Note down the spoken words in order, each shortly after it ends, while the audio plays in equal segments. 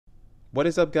What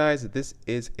is up, guys? This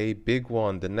is a big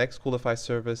one. The next Coolify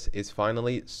service is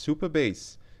finally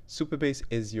Supabase. Supabase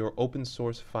is your open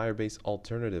source Firebase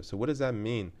alternative. So what does that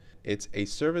mean? It's a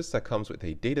service that comes with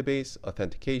a database,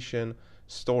 authentication,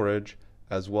 storage,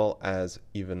 as well as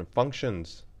even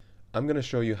functions. I'm going to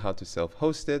show you how to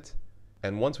self-host it.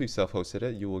 And once we've self-hosted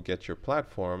it, you will get your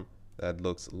platform that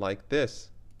looks like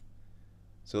this.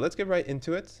 So let's get right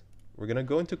into it. We're going to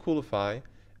go into Coolify,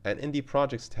 and in the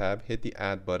projects tab, hit the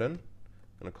add button.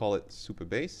 I'm going to call it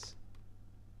Supabase.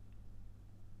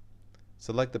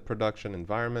 Select the production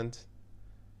environment,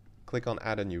 click on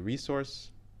add a new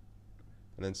resource,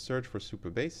 and then search for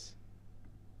Supabase.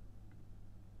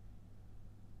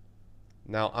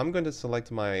 Now I'm going to select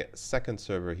my second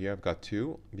server here. I've got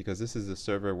two because this is the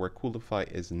server where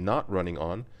Coolify is not running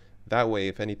on. That way,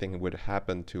 if anything would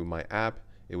happen to my app,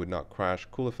 it would not crash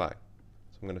Coolify.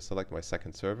 So I'm going to select my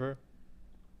second server.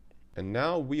 And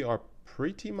now we are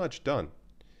pretty much done.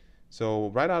 So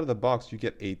right out of the box, you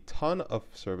get a ton of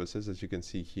services, as you can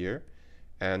see here.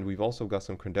 And we've also got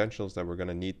some credentials that we're going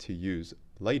to need to use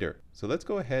later. So let's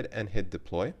go ahead and hit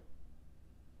deploy.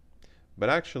 But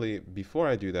actually, before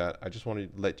I do that, I just want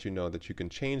to let you know that you can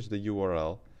change the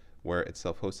URL where it's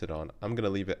self-hosted on. I'm going to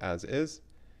leave it as is,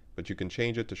 but you can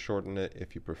change it to shorten it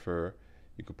if you prefer.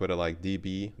 You could put it like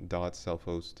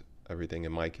db.selfhost everything.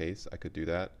 In my case, I could do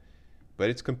that. But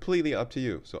it's completely up to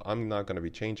you. So I'm not going to be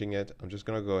changing it. I'm just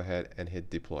going to go ahead and hit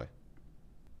deploy.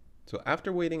 So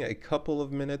after waiting a couple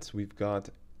of minutes, we've got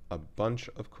a bunch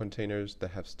of containers that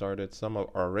have started. Some are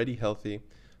already healthy.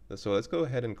 So let's go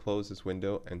ahead and close this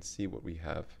window and see what we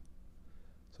have.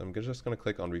 So I'm just going to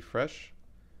click on refresh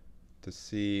to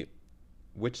see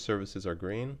which services are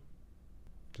green.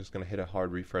 Just going to hit a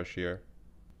hard refresh here.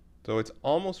 So it's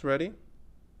almost ready.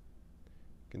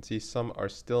 You can see some are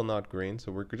still not green, so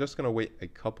we're just going to wait a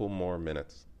couple more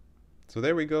minutes. So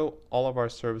there we go. All of our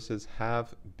services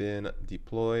have been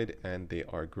deployed and they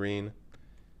are green.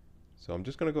 So I'm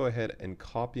just going to go ahead and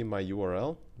copy my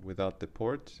URL without the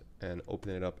port and open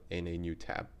it up in a new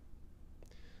tab.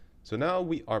 So now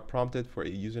we are prompted for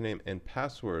a username and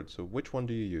password. So which one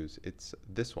do you use? It's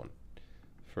this one,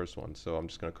 first one. So I'm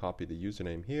just going to copy the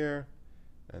username here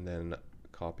and then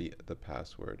copy the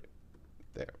password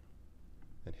there.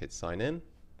 And hit sign in.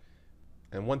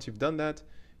 And once you've done that,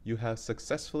 you have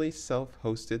successfully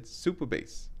self-hosted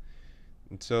Supabase.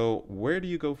 And so where do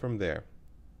you go from there?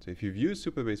 So if you've used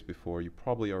Supabase before, you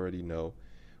probably already know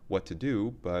what to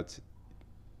do, but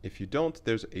if you don't,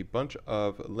 there's a bunch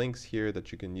of links here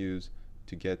that you can use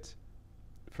to get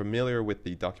familiar with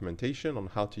the documentation on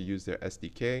how to use their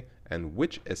SDK and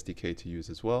which SDK to use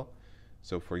as well.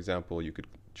 So for example, you could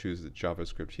choose the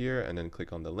JavaScript here and then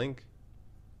click on the link.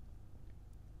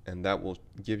 And that will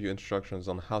give you instructions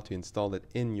on how to install it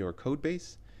in your code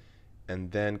base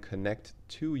and then connect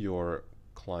to your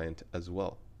client as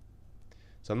well.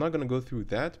 So I'm not going to go through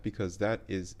that because that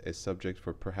is a subject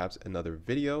for perhaps another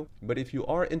video. But if you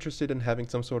are interested in having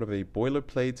some sort of a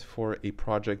boilerplate for a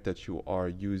project that you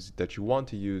want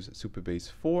to use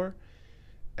Supabase for,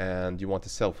 and you want to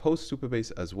self-host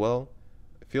Supabase as well,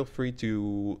 feel free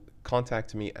to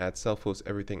contact me at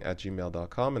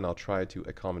selfhosteverything@gmail.com and I'll try to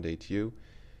accommodate you.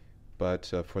 But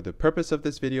for the purpose of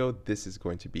this video, this is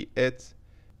going to be it.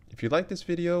 If you like this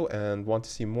video and want to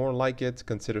see more like it,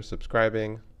 consider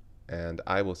subscribing, and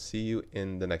I will see you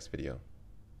in the next video.